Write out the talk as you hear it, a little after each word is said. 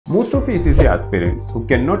Most of ACC aspirants who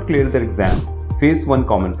cannot clear their exam face one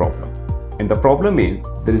common problem. And the problem is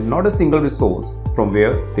there is not a single resource from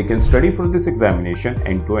where they can study for this examination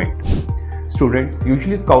end to end. Students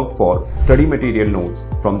usually scout for study material notes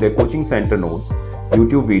from their coaching center notes,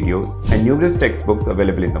 YouTube videos, and numerous textbooks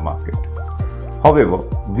available in the market. However,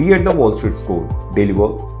 we at the Wall Street School deliver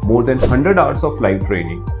more than 100 hours of live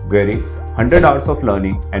training, wherein 100 hours of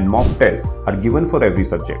learning and mock tests are given for every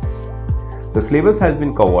subject. The syllabus has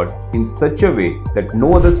been covered in such a way that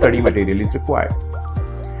no other study material is required.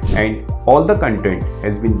 And all the content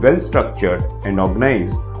has been well structured and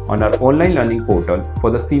organized on our online learning portal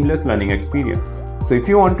for the seamless learning experience. So if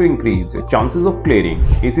you want to increase your chances of clearing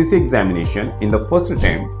ACC examination in the first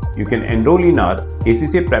attempt, you can enroll in our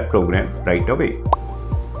ACC prep program right away.